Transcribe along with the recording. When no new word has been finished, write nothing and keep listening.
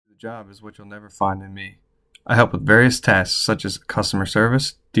job is what you'll never find in me. I help with various tasks such as customer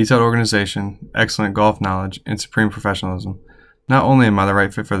service, detailed organization, excellent golf knowledge, and supreme professionalism. Not only am I the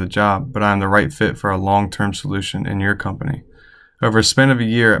right fit for the job, but I am the right fit for a long-term solution in your company. Over a span of a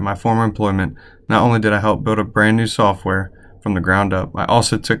year at my former employment, not only did I help build a brand new software from the ground up, I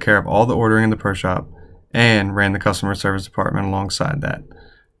also took care of all the ordering in the pro shop and ran the customer service department alongside that.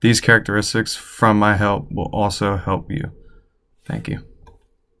 These characteristics from my help will also help you. Thank you.